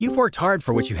You've worked hard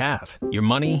for what you have. Your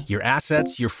money, your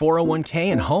assets, your 401k,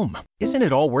 and home. Isn't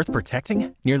it all worth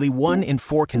protecting? Nearly 1 in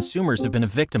 4 consumers have been a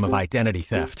victim of identity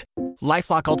theft.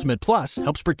 LifeLock Ultimate Plus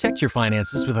helps protect your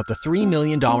finances with up to $3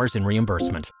 million in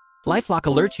reimbursement. LifeLock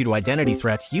alerts you to identity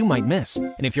threats you might miss.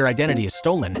 And if your identity is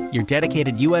stolen, your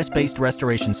dedicated U.S.-based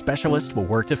restoration specialist will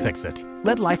work to fix it.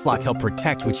 Let LifeLock help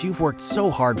protect what you've worked so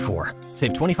hard for.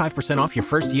 Save 25% off your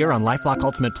first year on LifeLock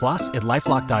Ultimate Plus at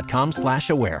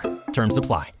LifeLock.com/aware. Terms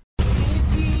apply.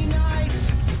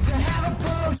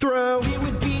 Throw. It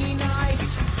would be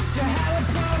nice to have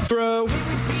a blow throw. It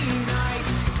would be nice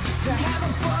to have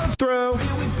a blow throw.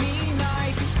 It would be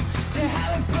nice to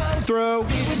have a blow throw.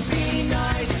 It would be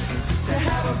nice to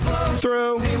have a blow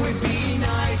throw. It would be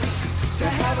nice to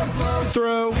have a blow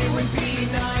throw. It would be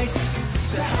nice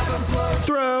to have a blow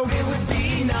throw. It would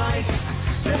be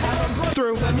nice to have a blow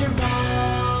through from your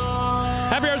mom.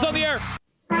 Happy Hours on the air.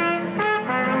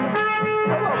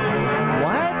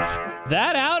 What?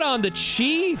 That out on the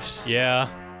Chiefs. Yeah.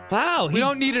 Wow. We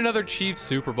don't need another Chiefs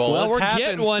Super Bowl. Well, It's we're happened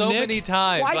getting one, so Nick. many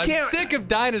times. Why I'm can't- sick of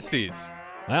dynasties.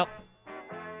 Well,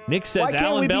 Nick says Why can't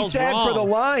Alan we be Bell's sad wrong. for the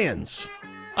Lions?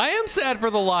 I am sad for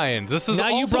the Lions. This is Now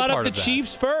also you brought part up the of that.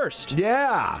 Chiefs first.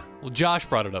 Yeah. Well, Josh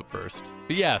brought it up first.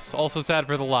 But yes, also sad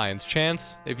for the Lions.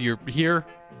 Chance, if you're here,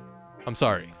 I'm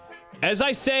sorry. As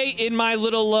I say in my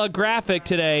little graphic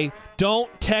today, don't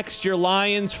text your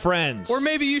Lions friends. Or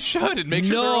maybe you should and make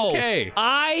sure No. they're okay.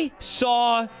 I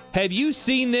saw, have you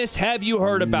seen this? Have you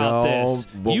heard about No, this?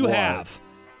 but You what? have.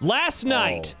 Last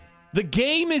night, the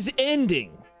game is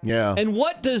ending. Yeah. And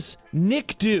what does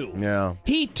Nick do? Yeah.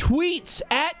 He tweets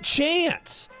at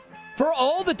Chance for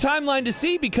all the timeline to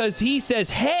see because he says,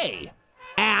 hey,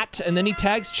 and then he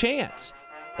tags Chance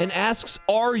and asks,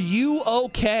 are you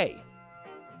okay?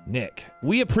 Nick,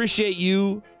 we appreciate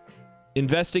you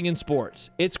investing in sports.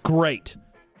 It's great.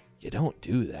 You don't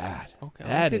do that. Okay,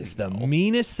 That is the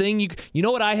meanest thing you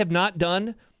know what I have not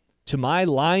done to my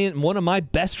Lion, one of my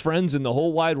best friends in the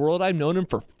whole wide world. I've known him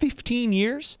for 15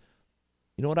 years.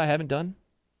 You know what I haven't done?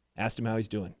 Asked him how he's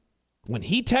doing. When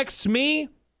he texts me,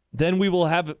 then we will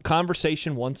have a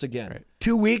conversation once again. Right.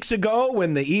 2 weeks ago,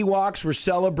 when the Ewoks were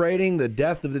celebrating the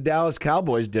death of the Dallas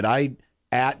Cowboys, did I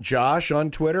at Josh on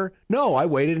Twitter? No, I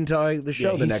waited until the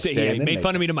show the next day. He made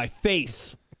fun of me to my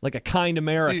face like a kind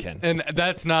American. See, and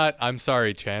that's not, I'm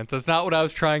sorry, Chance. That's not what I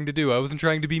was trying to do. I wasn't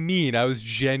trying to be mean. I was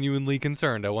genuinely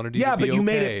concerned. I wanted you to be but you okay.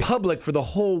 made it public for the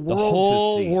whole world the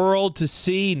whole to see. world to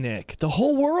see, Nick. The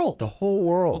whole world. The whole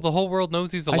world. Well, the whole world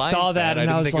knows he's a I Lions saw that fan.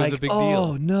 and I didn't was think it like, was a big oh,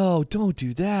 deal. no, don't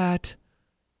do that.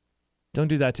 Don't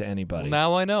do that to anybody. Well,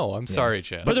 now I know. I'm sorry,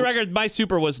 Chance. For the record, my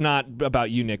super was not about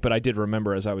you, Nick, but I did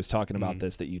remember as I was talking about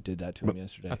this that you did that to him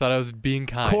yesterday. I thought I was being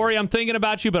kind. Corey, I'm thinking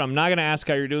about you, but I'm not going to ask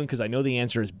how you're doing because I know the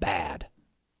answer is bad.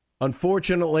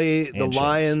 Unfortunately, the And Chance.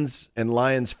 Lions and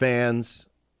Lions fans,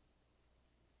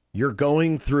 you're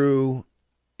going through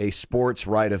a sports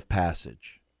rite of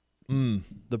passage.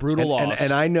 The brutal loss.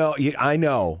 And I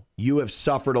know you have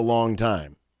suffered a long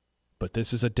time, but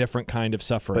this is a different kind of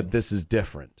suffering. but this is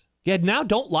different. Yeah, now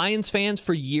don't Lions fans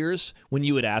for years, when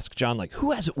you would ask John, like,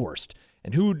 who has it worst?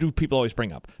 And who do people always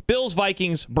bring up? Bills,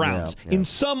 Vikings, Browns, Yeah. in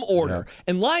some order. Yeah.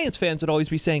 And Lions fans would always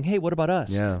be saying, hey, what about us?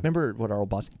 Yeah. Remember what our old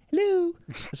boss, hello.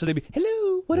 So they'd be,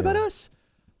 hello, what about us?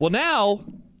 Well, now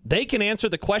they can answer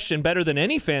the question better than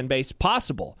any fan base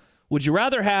possible. Would you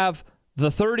rather have the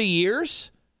 30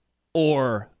 years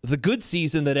or the good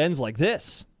season that ends like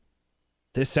this?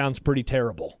 This sounds pretty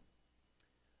terrible.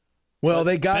 Well,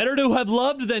 they got Better to have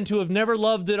loved than to have never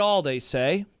loved at all, they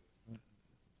say.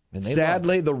 And they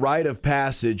sadly, the rite of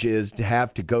passage is to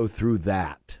have to go through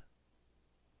that.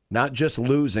 Not just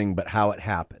losing, but how it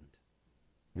happened.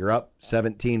 You're up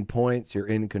 17 points. You're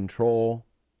in control.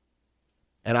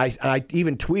 And I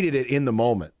even tweeted it in the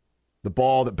moment. The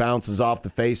ball that bounces off the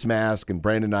face mask and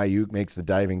Brandon Ayuk makes the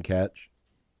diving catch.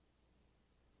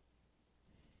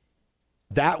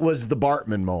 That was the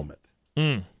Bartman moment.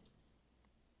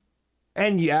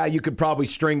 And yeah, you could probably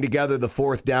string together the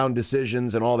fourth down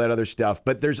decisions and all that other stuff,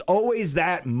 but there's always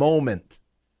that moment,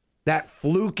 that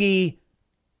fluky,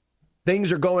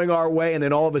 things are going our way, and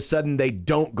then all of a sudden they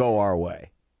don't go our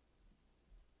way.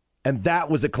 And that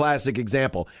was a classic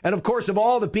example. And of course, of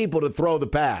all the people to throw the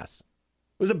pass,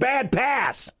 it was a bad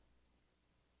pass.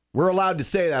 We're allowed to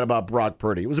say that about Brock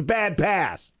Purdy. It was a bad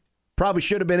pass. Probably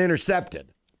should have been intercepted.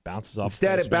 Bounces off.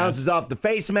 Instead, it bounces off the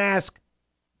face mask.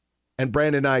 And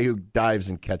Brandon Ayuk dives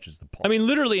and catches the ball. I mean,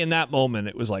 literally in that moment,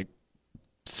 it was like,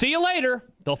 see you later.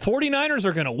 The 49ers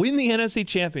are going to win the NFC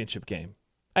Championship game.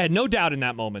 I had no doubt in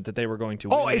that moment that they were going to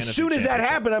win. Oh, as soon as that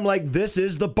happened, I'm like, this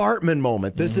is the Bartman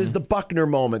moment. This is the Buckner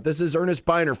moment. This is Ernest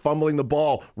Biner fumbling the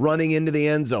ball, running into the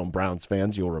end zone. Browns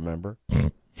fans, you'll remember.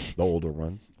 The older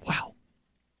ones. Wow.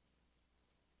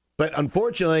 But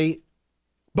unfortunately,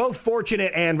 both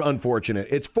fortunate and unfortunate.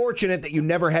 It's fortunate that you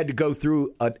never had to go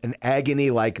through an agony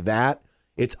like that.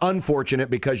 It's unfortunate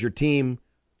because your team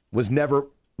was never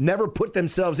put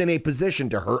themselves in a position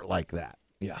to hurt like that.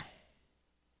 Yeah.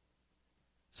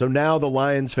 So now the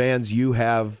Lions fans, you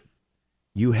have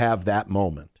that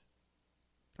moment.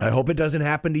 I hope it doesn't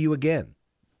happen to you again,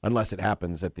 unless it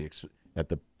happens at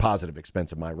the positive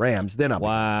expense of my Rams. Then I'll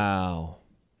wow.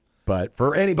 But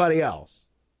for anybody else,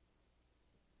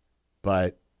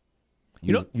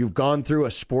 you've gone through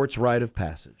a sports rite of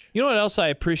passage. You know what else I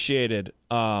appreciated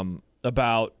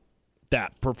about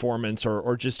that performance,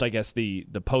 or just I guess the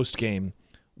post game,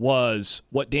 was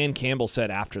what Dan Campbell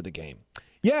said after the game.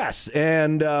 Yes,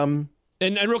 and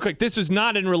real quick, this is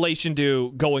not in relation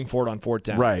to going for it on fourth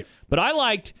down. Right. But I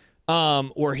liked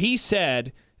where he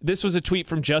said, this was a tweet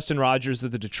from Justin Rogers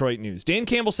of the Detroit News. Dan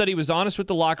Campbell said he was honest with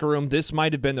the locker room. This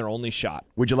might have been their only shot.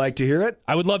 Would you like to hear it?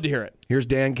 I would love to hear it. Here's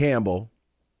Dan Campbell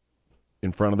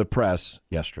in front of the press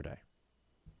yesterday.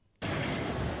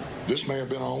 This may have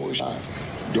been our only shot.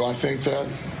 Do I think that?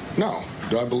 No.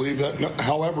 Do I believe that? No.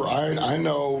 However, I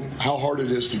know how hard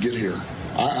it is to get here.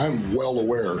 I'm well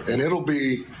aware, and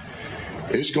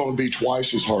it's going to be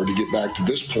twice as hard to get back to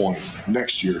this point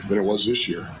next year than it was this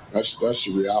year. That's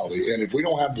the reality. And if we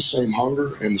don't have the same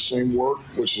hunger and the same work,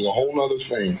 which is a whole nother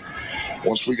thing,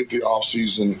 once we get the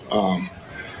offseason,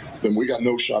 then we got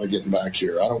no shot of getting back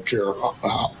here. I don't care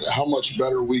how much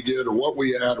better we get or what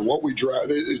we add or what we drive.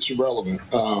 It's irrelevant.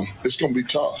 It's going to be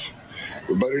tough.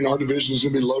 Everybody in our division is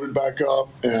going to be loaded back up,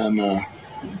 and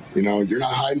you're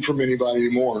not hiding from anybody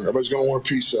anymore. Everybody's going to want a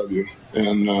piece of you,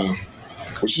 and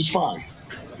which is fine,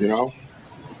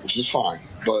 which is fine.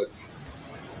 But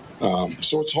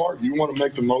so it's hard. You want to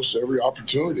make the most of every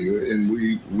opportunity, and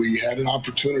we had an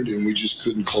opportunity, and we just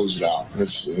couldn't close it out. It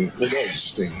stings.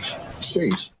 It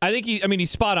stings. I think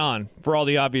he's spot on for all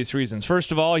the obvious reasons.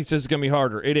 First of all, he says it's going to be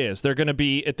harder. It is. They're going to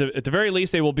be at the very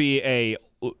least they will be a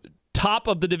top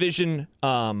of the division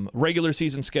regular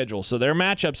season schedule. So their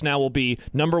matchups now will be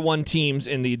number one teams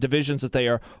in the divisions that they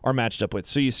are matched up with.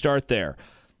 So you start there.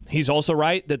 He's also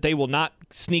right that they will not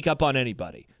sneak up on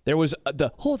anybody. There was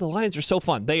the Lions are so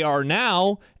fun. They are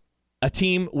now a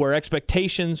team where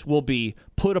expectations will be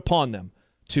put upon them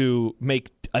to make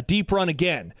a deep run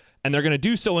again. And they're going to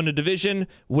do so in a division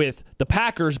with the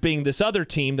Packers being this other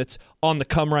team that's on the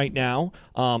come right now.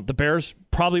 The Bears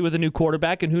probably with a new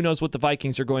quarterback, and who knows what the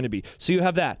Vikings are going to be. So you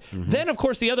have that. Mm-hmm. Then, of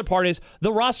course, the other part is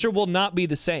the roster will not be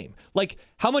the same. Like,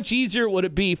 how much easier would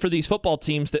it be for these football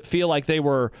teams that feel like they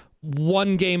were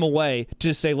one game away to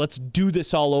just say, let's do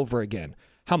this all over again?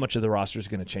 How much of the roster is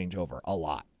going to change over? A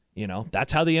lot.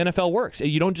 That's how the NFL works.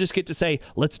 You don't just get to say,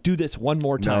 let's do this one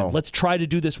more time. No. Let's try to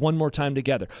do this one more time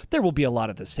together. There will be a lot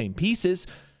of the same pieces,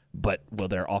 but will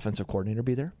their offensive coordinator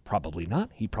be there? Probably not.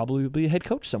 He probably will be a head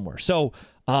coach somewhere. So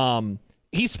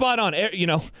he's spot on.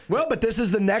 Well, but this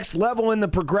is the next level in the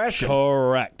progression.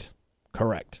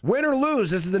 Correct. Win or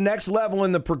lose, this is the next level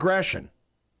in the progression.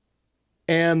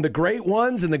 And the great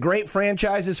ones and the great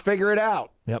franchises figure it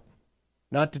out. Yep.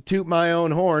 Not to toot my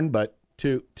own horn, but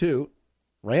toot.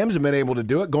 Rams have been able to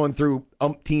do it, going through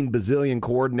umpteen bazillion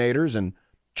coordinators and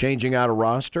changing out a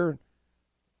roster.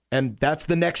 And that's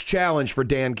the next challenge for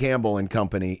Dan Campbell and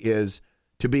company, is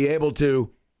to be able to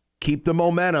keep the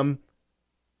momentum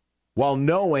while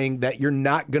knowing that you're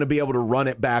not going to be able to run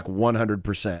it back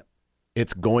 100%.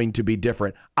 It's going to be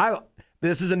different.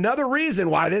 This is another reason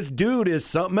why this dude is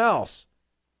something else.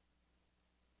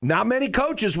 Not many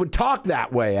coaches would talk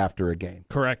that way after a game.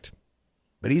 Correct.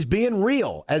 But he's being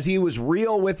real, as he was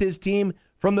real with his team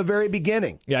from the very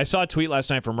beginning. Yeah, I saw a tweet last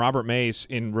night from Robert Mays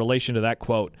in relation to that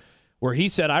quote, where he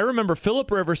said, I remember Phillip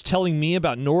Rivers telling me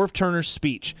about Norv Turner's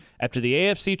speech after the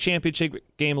AFC Championship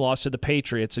game loss to the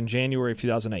Patriots in January of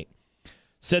 2008.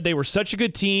 Said they were such a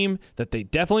good team that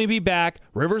they'd definitely be back.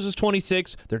 Rivers was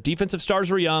 26. Their defensive stars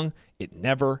were young. It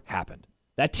never happened.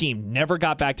 That team never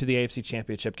got back to the AFC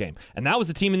Championship game. And that was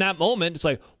the team in that moment. It's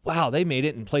like, wow, they made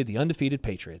it and played the undefeated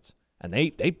Patriots. And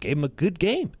they gave them a good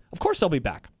game. Of course they'll be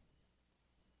back.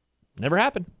 Never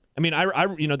happened. I mean,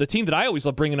 the team that I always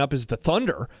love bringing up is the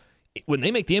Thunder. When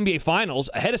they make the NBA Finals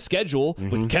ahead of schedule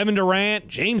with Kevin Durant,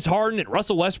 James Harden, and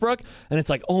Russell Westbrook, and it's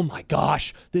like, oh my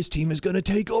gosh, this team is going to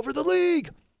take over the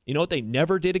league. You know what they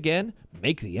never did again?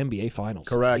 Make the NBA Finals.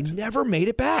 Correct. They never made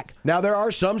it back. Now, there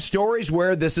are some stories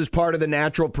where this is part of the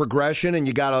natural progression, and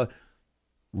you got to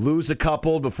lose a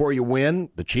couple before you win.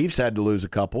 The Chiefs had to lose a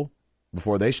couple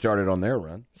before they started on their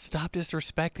run. Stop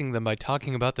disrespecting them by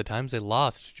talking about the times they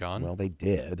lost, John. Well, they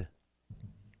did.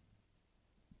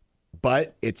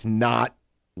 But it's not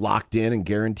locked in and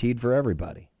guaranteed for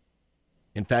everybody.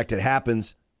 In fact, it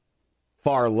happens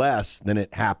far less than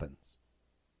it happens,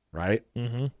 right?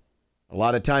 Mm-hmm. A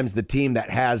lot of times the team that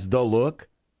has the look,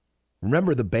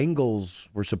 remember the Bengals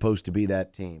were supposed to be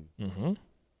that team. Mm-hmm.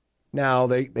 Now,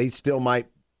 they still might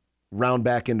round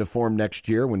back into form next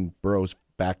year when Burrow's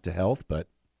back to health, but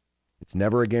it's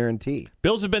never a guarantee.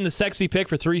 Bills have been the sexy pick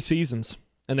for 3 seasons,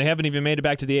 and they haven't even made it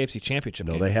back to the AFC Championship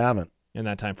No, game they haven't. in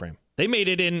that time frame. They made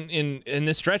it in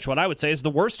this stretch, what I would say is the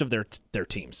worst of their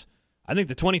teams. I think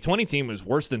the 2020 team was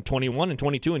worse than 21 and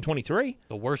 22 and 23.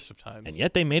 The worst of times. And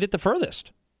yet they made it the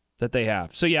furthest that they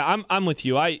have. So yeah, I'm with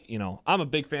you. I'm a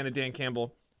big fan of Dan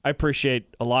Campbell. I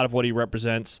appreciate a lot of what he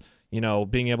represents,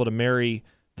 being able to marry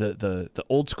the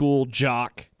old school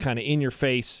jock, kind of in your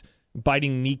face,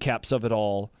 biting kneecaps of it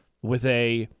all with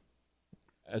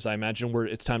as I imagine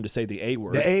it's time to say the A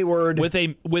word. The A word. With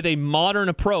a modern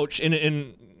approach,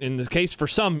 in this case for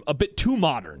some, a bit too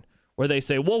modern, where they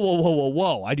say,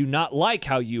 whoa, I do not like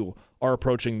how you are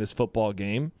approaching this football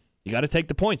game. You got to take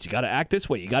the points. You got to act this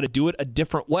way. You got to do it a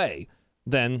different way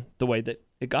than the way that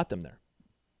it got them there.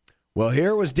 Well,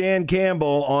 here was Dan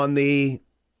Campbell on the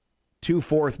 2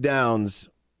 4th downs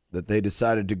that they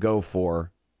decided to go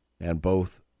for, and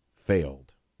both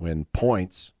failed when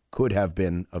points could have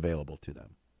been available to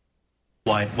them.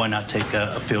 Why not take a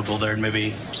field goal there and maybe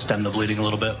stem the bleeding a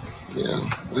little bit? Yeah,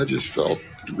 I just felt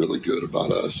really good about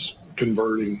us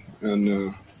converting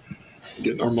and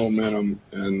getting our momentum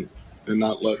and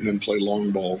not letting them play long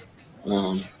ball.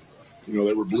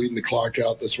 They were bleeding the clock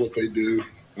out. That's what they do.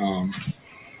 And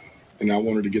I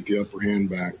wanted to get the upper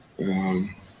hand back, and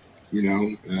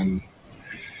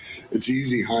it's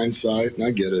easy hindsight, and I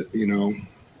get it,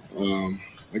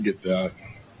 I get that.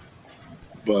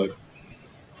 But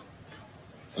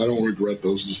I don't regret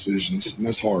those decisions, and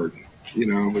that's hard.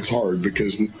 It's hard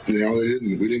because, we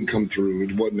didn't come through.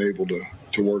 It wasn't able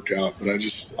to work out, but I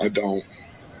don't.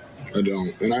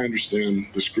 And I understand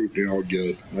the scrutiny I'll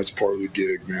get. That's part of the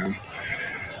gig, man.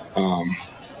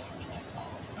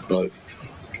 But,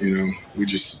 we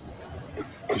just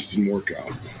didn't work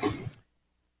out.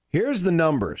 Here's the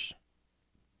numbers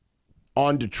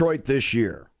on Detroit this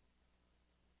year.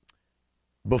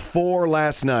 Before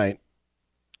last night,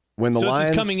 when the Lions...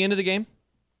 This is coming into the game?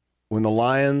 When the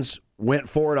Lions went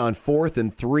for it on 4th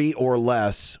and 3 or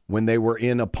less when they were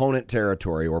in opponent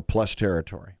territory or plus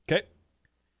territory. Okay.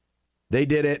 They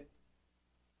did it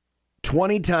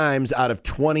 20 times out of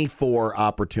 24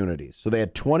 opportunities. So they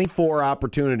had 24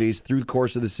 opportunities through the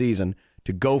course of the season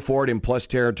to go for it in plus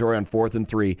territory on 4th and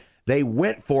 3. They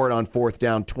went for it on 4th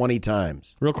down 20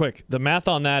 times. Real quick, the math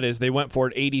on that is they went for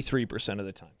it 83% of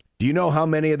the time. Do you know how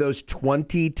many of those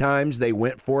 20 times they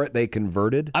went for it they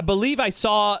converted? I believe I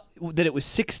saw that it was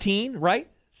 16, right?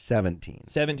 17.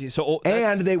 17. So,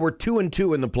 and they were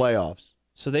 2-2 in the playoffs.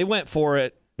 So they went for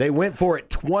it. They went for it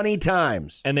 20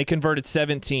 times. And they converted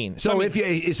 17. So if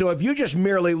you just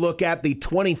merely look at the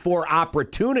 24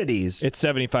 opportunities, it's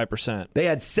 75%. They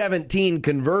had 17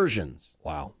 conversions.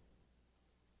 Wow.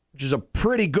 Which is a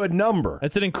pretty good number.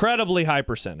 That's an incredibly high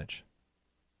percentage.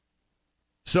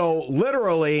 So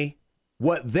literally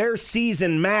what their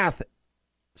season math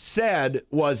said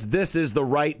was this is the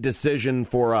right decision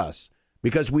for us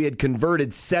because we had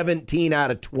converted 17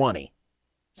 out of 20.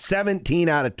 17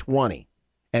 out of 20.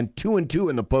 And 2-2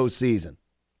 in the postseason.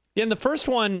 Yeah, and the first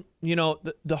one,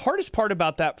 the hardest part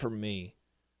about that for me,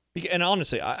 and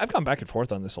honestly, I've gone back and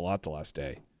forth on this a lot the last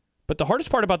day, but the hardest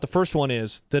part about the first one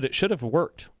is that it should have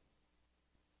worked.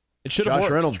 It should have worked.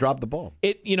 Josh Reynolds dropped the ball.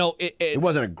 It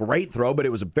wasn't a great throw, but it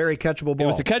was a very catchable ball.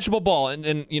 It was a catchable ball, and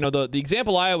the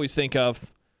example I always think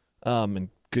of, and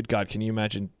good God, can you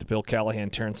imagine the Bill Callahan,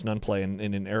 Terrence Nunn play in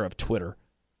an era of Twitter?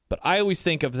 But I always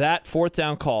think of that 4th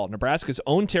down call, Nebraska's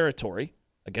own territory,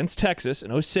 against Texas in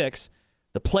 2006,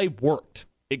 the play worked.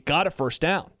 It got a first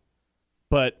down.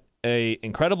 But a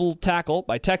incredible tackle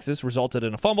by Texas resulted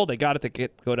in a fumble. They got it to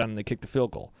go down and they kicked the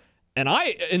field goal. And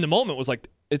I, in the moment, was like,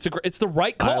 it's the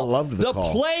right call. I loved the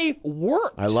call. The play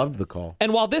worked. I loved the call.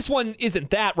 And while this one isn't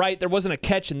that, right, there wasn't a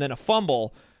catch and then a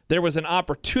fumble, there was an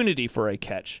opportunity for a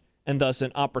catch and thus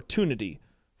an opportunity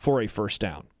for a first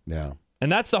down. Yeah.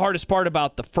 And that's the hardest part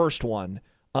about the first one.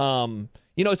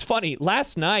 It's funny.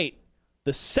 Last night,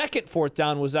 the second 4th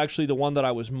down was actually the one that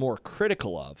I was more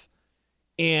critical of.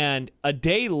 And a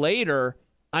day later,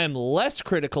 I am less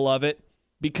critical of it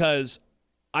because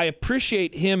I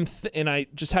appreciate him, and I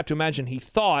just have to imagine he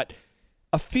thought,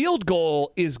 A field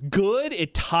goal is good.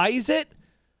 It ties it.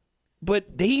 But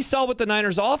he saw what the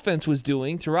Niners offense was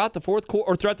doing throughout the fourth quarter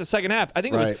or throughout the second half. I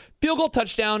think it was field goal,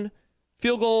 touchdown,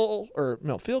 field goal,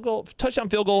 touchdown,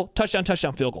 field goal, touchdown,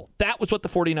 touchdown, field goal. That was what the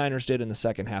 49ers did in the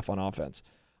second half on offense.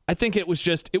 I think it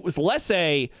was less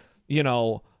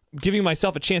giving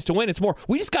myself a chance to win. It's more,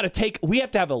 we have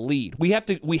to have a lead. We have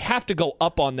to go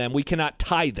up on them. We cannot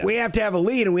tie them. We have to have a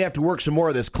lead, and we have to work some more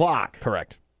of this clock.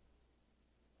 Correct.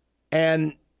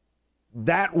 And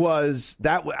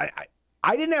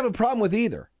I didn't have a problem with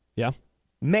either. Yeah.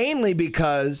 Mainly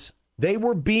because they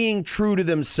were being true to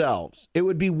themselves. It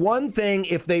would be one thing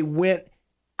if they went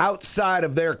outside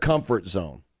of their comfort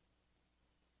zone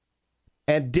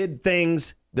and did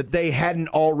things that they hadn't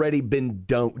already been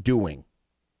doing.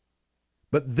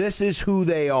 But this is who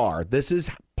they are. This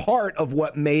is part of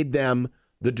what made them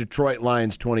the Detroit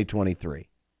Lions 2023.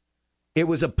 It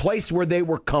was a place where they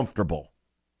were comfortable.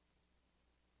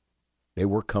 They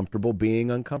were comfortable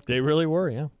being uncomfortable. They really were,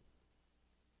 yeah.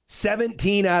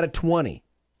 17 out of 20.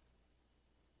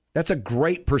 That's a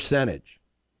great percentage.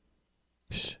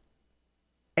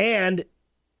 And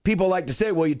people like to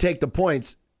say, well, you take the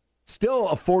points. Still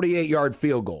a 48-yard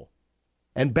field goal.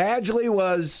 And Badgley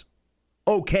was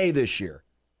okay this year,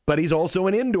 but he's also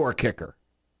an indoor kicker.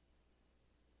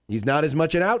 He's not as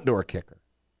much an outdoor kicker.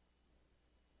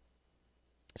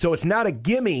 So it's not a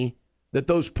gimme that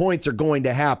those points are going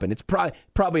to happen. It's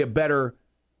probably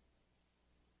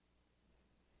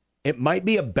it might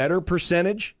be a better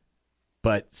percentage,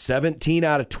 but 17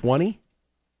 out of 20,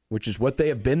 which is what they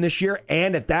have been this year,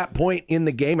 and at that point in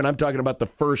the game, and I'm talking about the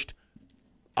first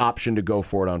option to go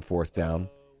for it on fourth down,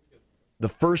 the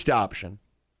first option,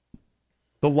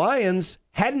 the Lions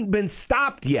hadn't been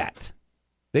stopped yet.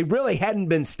 They really hadn't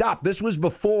been stopped. This was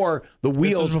before the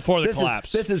wheels. This was before the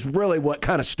collapse. This is really what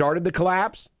kind of started the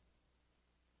collapse.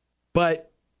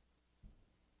 But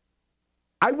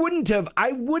I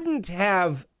wouldn't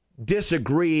have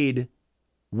disagreed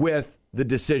with the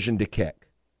decision to kick.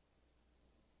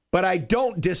 But I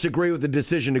don't disagree with the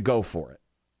decision to go for it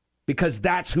because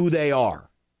that's who they are.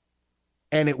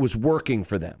 And it was working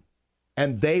for them.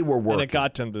 And they were working. And it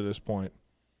got them to this point.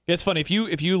 It's funny, if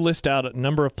you list out a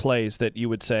number of plays that you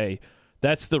would say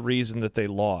that's the reason that they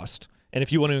lost, and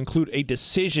if you want to include a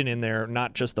decision in there,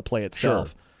 not just the play itself,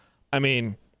 sure. I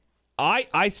mean,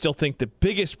 I still think the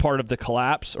biggest part of the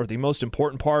collapse, or the most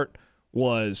important part,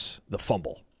 was the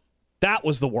fumble. That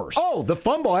was the worst. Oh, the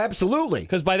fumble, absolutely.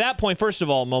 Because by that point, first of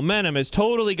all, momentum has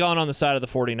totally gone on the side of the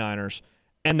 49ers,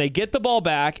 and they get the ball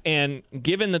back, and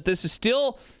given that this is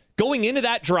still going into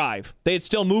that drive, they had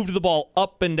still moved the ball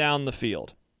up and down the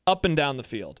field.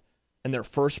 And their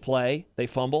first play, they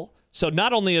fumble. So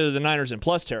not only are the Niners in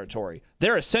plus territory,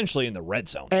 they're essentially in the red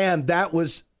zone. And that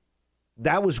was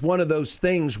one of those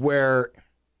things where,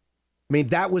 I mean,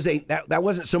 that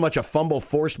wasn't so much a fumble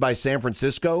forced by San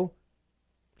Francisco.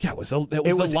 Yeah, it was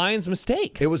the Lions'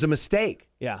 mistake. It was a mistake.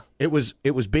 Yeah. It was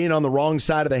being on the wrong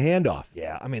side of the handoff.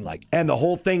 Yeah, I mean, and the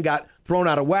whole thing got thrown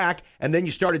out of whack, and then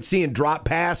you started seeing drop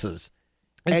passes.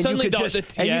 And suddenly you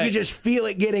could just feel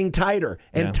it getting tighter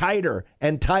and tighter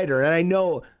and tighter. And I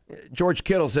know George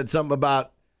Kittle said something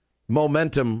about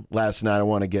momentum last night I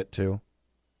want to get to.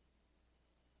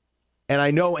 And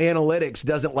I know analytics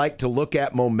doesn't like to look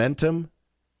at momentum,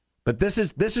 but this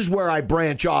is where I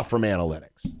branch off from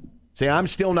analytics. See, I'm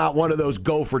still not one of those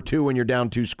go for two when you're down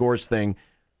 2 scores thing,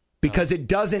 because it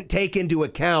doesn't take into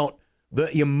account the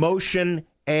emotion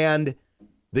and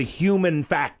the human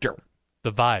factor.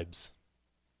 The vibes.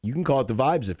 You can call it the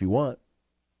vibes if you want.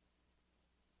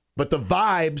 But the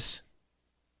vibes,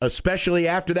 especially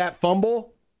after that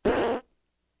fumble,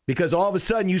 because all of a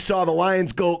sudden you saw the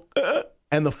Lions go,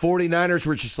 and the 49ers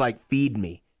were just like, feed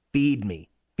me, feed me,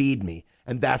 feed me.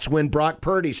 And that's when Brock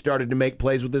Purdy started to make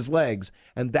plays with his legs.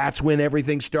 And that's when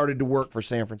everything started to work for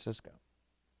San Francisco.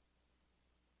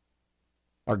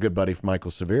 Our good buddy Michael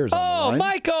Severe is on the line. Oh,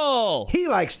 Michael! He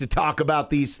likes to talk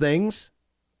about these things.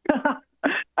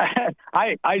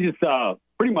 I just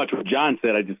pretty much what John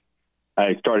said.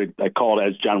 I called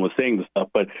as John was saying the stuff,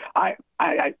 but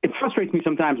it frustrates me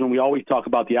sometimes when we always talk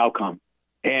about the outcome.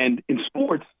 And in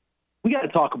sports, we got to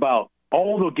talk about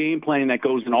all the game planning that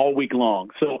goes in all week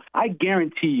long. So I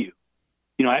guarantee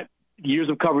you, years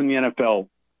of covering the NFL,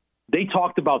 they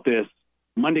talked about this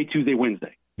Monday, Tuesday,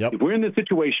 Wednesday. Yep. If we're in this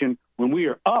situation when we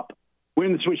are up, we're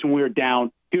in the situation when we are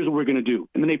down, here's what we're going to do.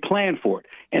 And then they plan for it.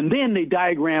 And then they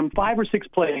diagram 5 or 6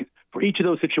 plays for each of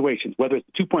those situations, whether it's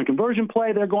a 2-point conversion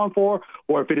play they're going for,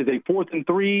 or if it is a 4th and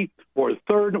 3 or a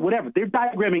 3rd, whatever. They're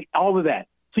diagramming all of that.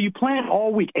 So you plan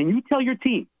all week, and you tell your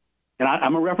team, and I'm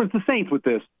going to reference the Saints with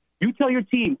this, you tell your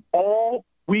team all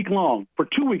week long, for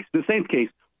 2 weeks, in the Saints case,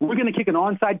 we're going to kick an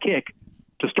onside kick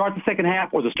to start the second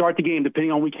half or to start the game,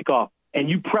 depending on when we kick off, and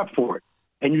you prep for it.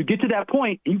 And you get to that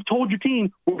point, and you've told your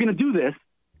team, we're going to do this,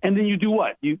 and then you do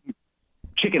what? You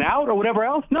chicken out or whatever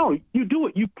else? No, you do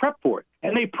it. You prep for it.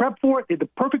 And they prep for it. It's the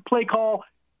perfect play call.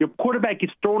 Your quarterback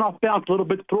gets thrown off balance a little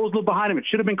bit, throws a little behind him. It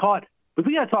should have been caught. But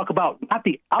we got to talk about not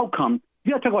the outcome.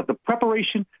 You got to talk about the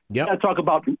preparation. You got to talk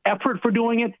about the effort for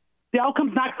doing it. The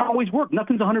outcome's not going to always work.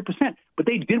 Nothing's 100%. But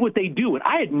they did what they do, and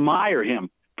I admire him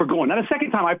for going. Now, the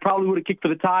second time, I probably would have kicked for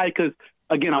the tie because,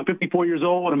 again, I'm 54 years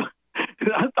old, and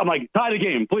I'm like, tie the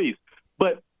game, please.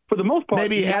 But for the most part,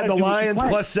 maybe he had the Lions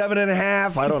plus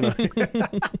 7.5. I don't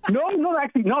know. No,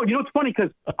 actually, no. You know, it's funny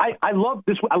because I love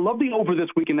this. I love the over this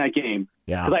week in that game.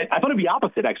 Yeah. Because I thought it'd be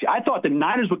opposite. Actually, I thought the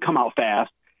Niners would come out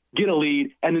fast, get a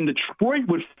lead, and then Detroit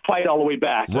would fight all the way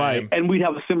back, right? And we'd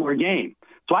have a similar game.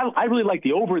 So I really like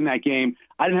the over in that game.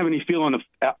 I didn't have any feel on the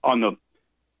side.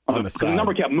 The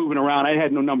number kept moving around. I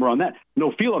had no number on that,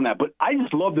 no feel on that. But I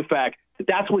just love the fact that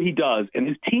that's what he does, and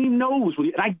his team knows.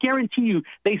 And I guarantee you,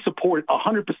 they support it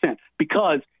 100%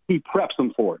 because he preps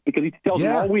them for it. Because he tells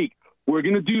them all week, "We're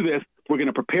going to do this. We're going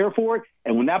to prepare for it,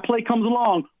 and when that play comes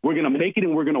along, we're going to make it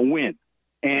and we're going to win."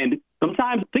 And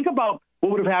sometimes think about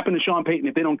what would have happened to Sean Payton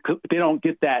if they don't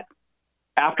get that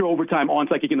after overtime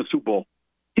onside kick in the Super Bowl.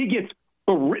 He gets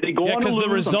they go on to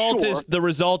lose, because the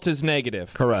result is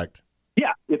negative. Correct.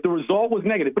 Yeah, if the result was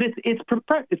negative, but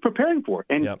it's preparing for it.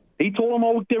 And he told them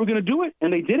all week they were going to do it,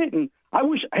 and they did it. And I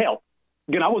wish, hell,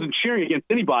 again, I wasn't cheering against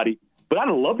anybody, but I'd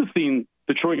have loved to see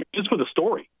Detroit just for the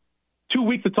story. 2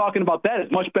 weeks of talking about that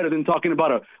is much better than talking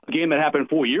about a game that happened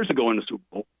 4 years ago in the Super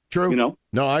Bowl. True. You know?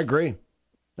 No, I agree.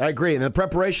 And the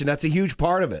preparation, that's a huge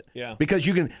part of it. Yeah. Because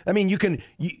you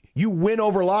win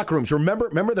over locker rooms. Remember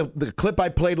the clip I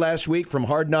played last week from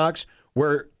Hard Knocks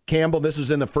where Campbell, this was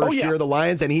in the first year of the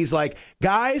Lions, and he's like,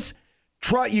 guys,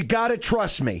 you got to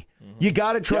trust me. You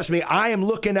got to trust me. I am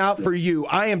looking out for you.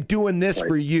 I am doing this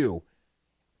for you.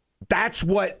 That's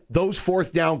what those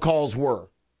fourth down calls were.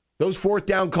 Those fourth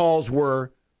down calls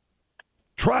were,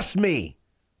 trust me,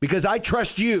 because I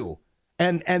trust you.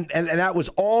 And that was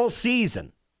all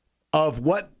season of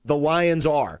what the Lions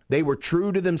are. They were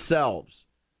true to themselves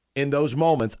in those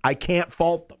moments. I can't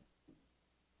fault them.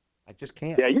 I just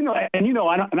can't. Yeah,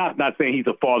 I'm not saying he's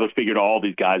a father figure to all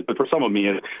these guys, but for some of me,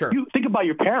 you think about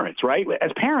your parents, right?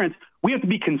 As parents, we have to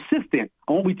be consistent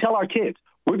on what we tell our kids.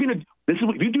 If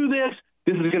you do this,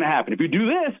 this is going to happen. If you do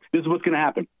this, this is what's going to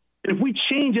happen. And if we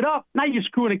change it up, now you're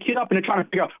screwing a kid up and they're trying to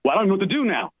figure out, well, I don't know what to do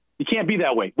now. You can't be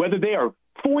that way. Whether they are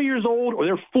 4 years old or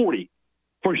they're 40.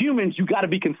 For humans, you got to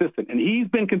be consistent. And he's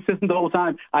been consistent the whole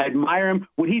time. I admire him.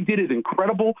 What he did is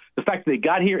incredible. The fact that they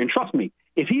got here, and trust me,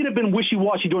 if he'd have been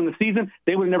wishy-washy during the season,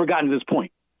 they would have never gotten to this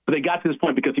point. But they got to this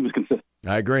point because he was consistent.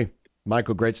 I agree.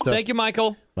 Michael, great stuff. Thank you,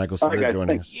 Michael. Michael Smith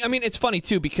joining us. I mean, it's funny,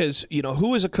 too, because, who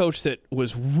was a coach that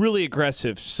was really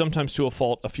aggressive, sometimes to a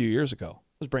fault, a few years ago?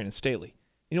 It was Brandon Staley.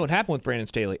 You know what happened with Brandon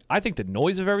Staley? I think the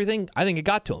noise of everything, I think it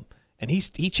got to him. And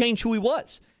he changed who he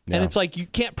was. Yeah. And it's like you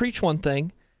can't preach one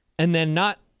thing and then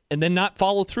not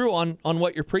follow through on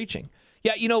what you're preaching.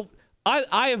 Yeah,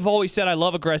 I have always said I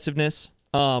love aggressiveness.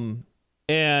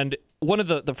 And one of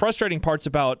the frustrating parts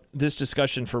about this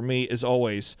discussion for me is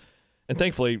always, and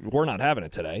thankfully we're not having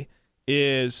it today,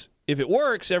 is if it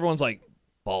works, everyone's like,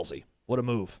 ballsy, what a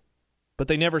move. But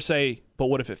they never say, but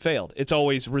what if it failed? It's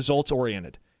always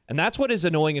results-oriented. And that's what is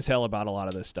annoying as hell about a lot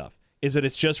of this stuff, is that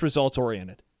it's just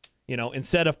results-oriented,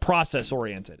 instead of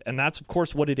process-oriented. And that's, of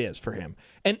course, what it is for him.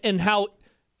 And how,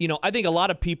 I think a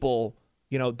lot of people,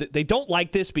 they don't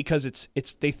like this because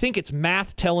they think it's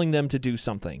math telling them to do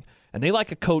something. And they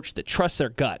like a coach that trusts their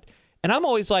gut. And I'm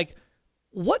always like,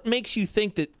 what makes you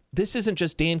think that this isn't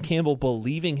just Dan Campbell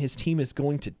believing his team is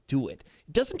going to do it?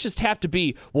 It doesn't just have to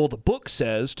be, well, the book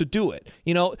says to do it.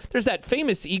 There's that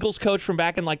famous Eagles coach from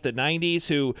back in like the 90s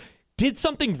who did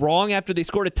something wrong after they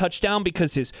scored a touchdown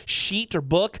because his sheet or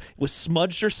book was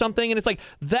smudged or something. And it's like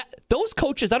that. Those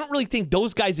coaches, I don't really think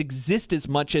those guys exist as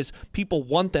much as people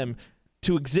want them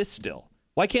to exist still.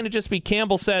 Why can't it just be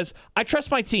Campbell says, I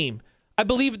trust my team. I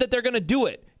believe that they're going to do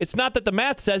it. It's not that the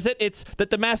math says it. It's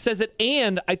that the math says it,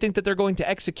 and I think that they're going to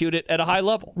execute it at a high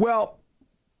level. Well,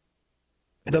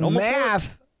 the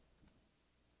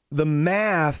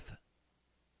math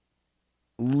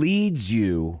leads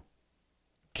you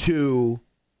to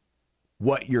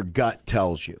what your gut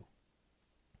tells you.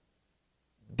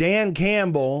 Dan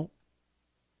Campbell,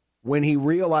 when he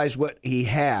realized what he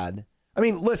had, I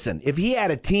mean, listen, if he had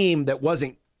a team that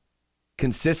wasn't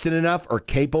consistent enough or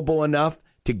capable enough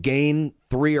to gain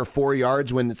 3 or 4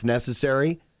 yards when it's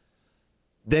necessary,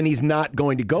 then he's not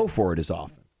going to go for it as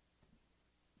often.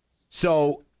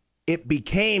 So it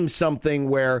became something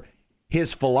where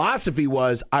his philosophy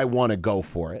was, I want to go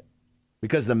for it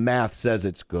because the math says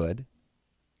it's good.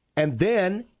 And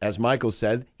then, as Michael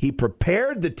said, he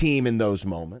prepared the team in those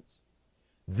moments.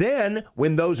 Then,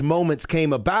 when those moments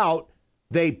came about,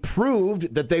 they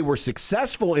proved that they were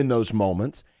successful in those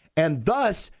moments, and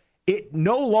thus it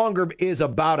no longer is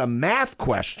about a math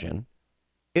question.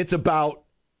 It's about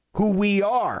who we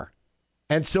are.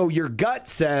 And so your gut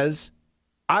says,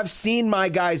 I've seen my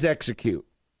guys execute,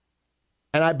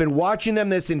 and I've been watching them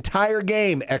this entire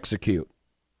game execute.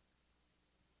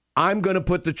 I'm going to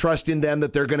put the trust in them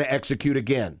that they're going to execute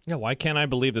again. Yeah, why can't I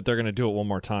believe that they're going to do it one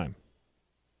more time?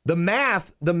 The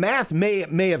math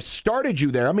may have started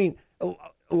you there. I mean, a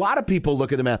lot of people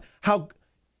look at the math. How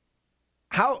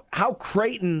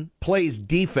Creighton plays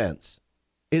defense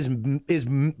is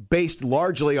based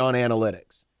largely on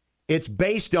analytics. It's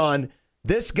based on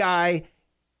this guy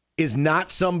is not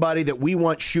somebody that we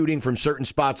want shooting from certain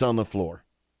spots on the floor.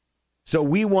 So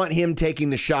we want him taking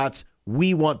the shots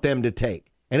we want them to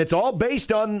take. And it's all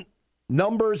based on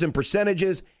numbers and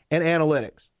percentages and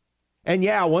analytics. And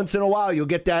yeah, once in a while you'll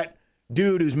get that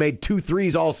dude who's made 2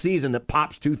 threes all season that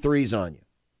pops 2 threes on you.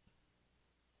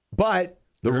 But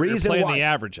the reason why the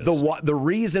averages. The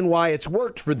reason why it's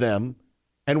worked for them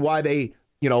and why they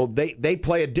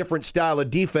play a different style of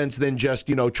defense than just,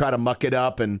 try to muck it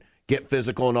up and get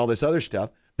physical and all this other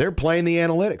stuff. They're playing the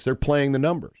analytics. They're playing the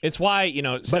numbers. It's why,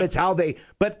 but it's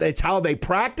how they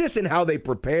practice and how they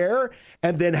prepare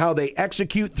and then how they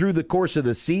execute through the course of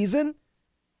the season.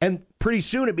 And pretty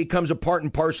soon it becomes a part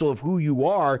and parcel of who you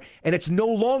are. And it's no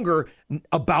longer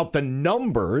about the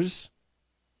numbers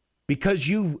because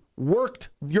you've worked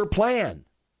your plan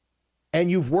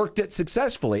and you've worked it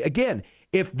successfully. Again,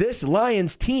 if this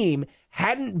Lions team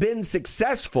hadn't been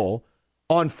successful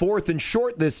on 4th and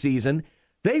short this season,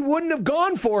 they wouldn't have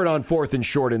gone for it on 4th and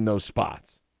short in those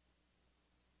spots.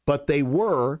 But they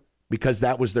were because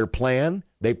that was their plan.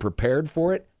 They prepared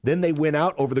for it. Then they went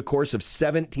out over the course of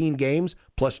 17 games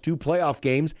plus 2 playoff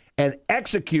games and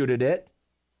executed it.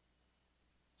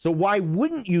 So why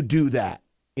wouldn't you do that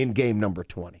in game number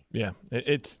 20? Yeah,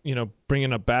 it's,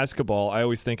 bringing up basketball, I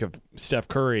always think of Steph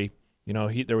Curry.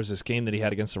 There was this game that he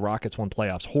had against the Rockets, won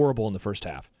playoffs, horrible in the first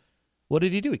half. What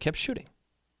did he do? He kept shooting.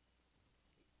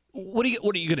 What are you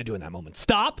going to do in that moment?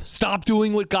 Stop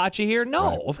doing what got you here?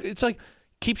 No, right. It's like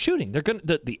keep shooting. They're going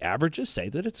the averages say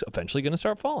that it's eventually going to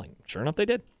start falling. Sure enough, they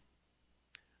did.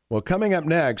 Well, coming up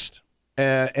next,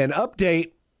 an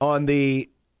update on the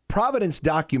Providence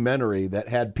documentary that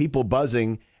had people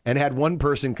buzzing and had one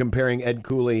person comparing Ed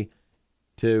Cooley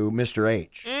to Mr.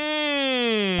 H.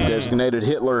 Designated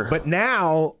Hitler. But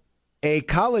now a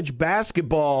college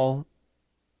basketball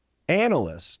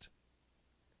analyst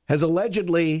has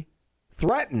allegedly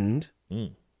threatened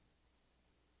the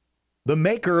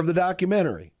maker of the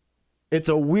documentary. It's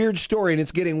a weird story, and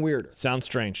it's getting weirder. Sounds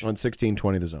strange. On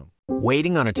 1620 The Zone.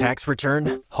 Waiting on a tax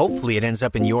return? Hopefully it ends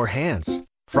up in your hands.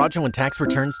 Fraudulent tax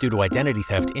returns due to identity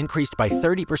theft increased by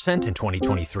 30% in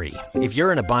 2023. If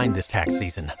you're in a bind this tax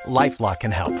season, LifeLock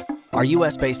can help. Our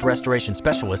U.S.-based restoration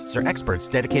specialists are experts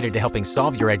dedicated to helping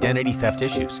solve your identity theft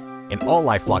issues. And all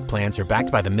LifeLock plans are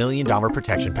backed by the $1 Million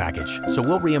Protection Package. So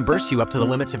we'll reimburse you up to the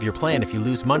limits of your plan if you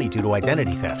lose money due to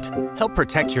identity theft. Help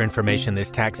protect your information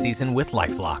this tax season with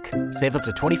LifeLock. Save up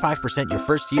to 25% your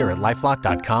first year at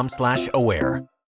LifeLock.com/aware.